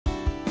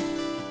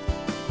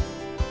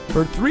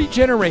For 3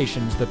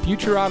 generations, the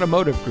Future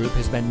Automotive Group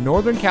has been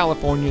Northern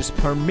California's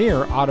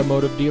premier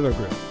automotive dealer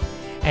group.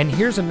 And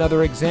here's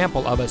another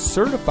example of a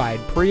certified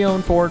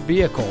pre-owned Ford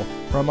vehicle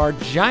from our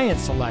giant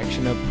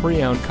selection of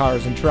pre-owned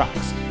cars and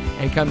trucks,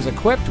 and comes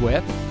equipped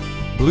with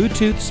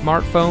Bluetooth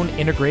smartphone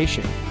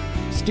integration,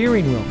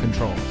 steering wheel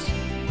controls,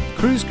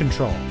 cruise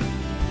control,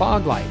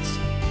 fog lights,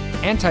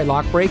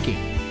 anti-lock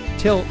braking,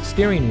 tilt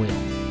steering wheel,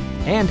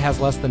 and has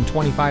less than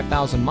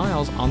 25,000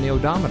 miles on the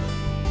odometer.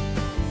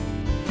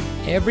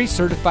 Every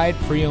certified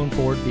pre-owned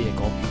Ford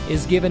vehicle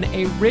is given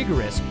a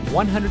rigorous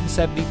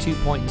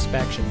 172-point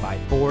inspection by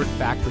Ford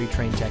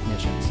factory-trained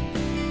technicians.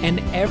 And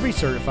every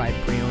certified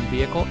pre-owned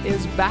vehicle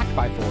is backed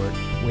by Ford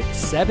with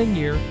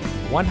 7-year,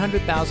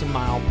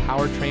 100,000-mile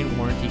powertrain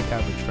warranty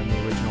coverage from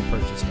the original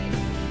purchase date,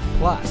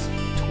 plus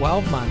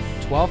 12-month,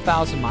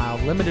 12,000-mile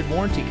limited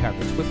warranty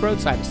coverage with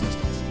roadside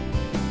assistance.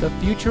 The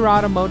Future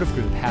Automotive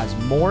Group has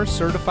more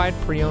certified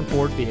pre-owned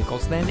Ford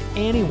vehicles than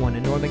anyone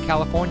in Northern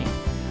California.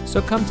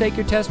 So come take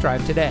your test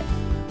drive today.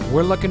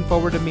 We're looking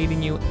forward to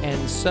meeting you,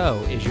 and so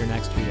is your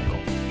next vehicle.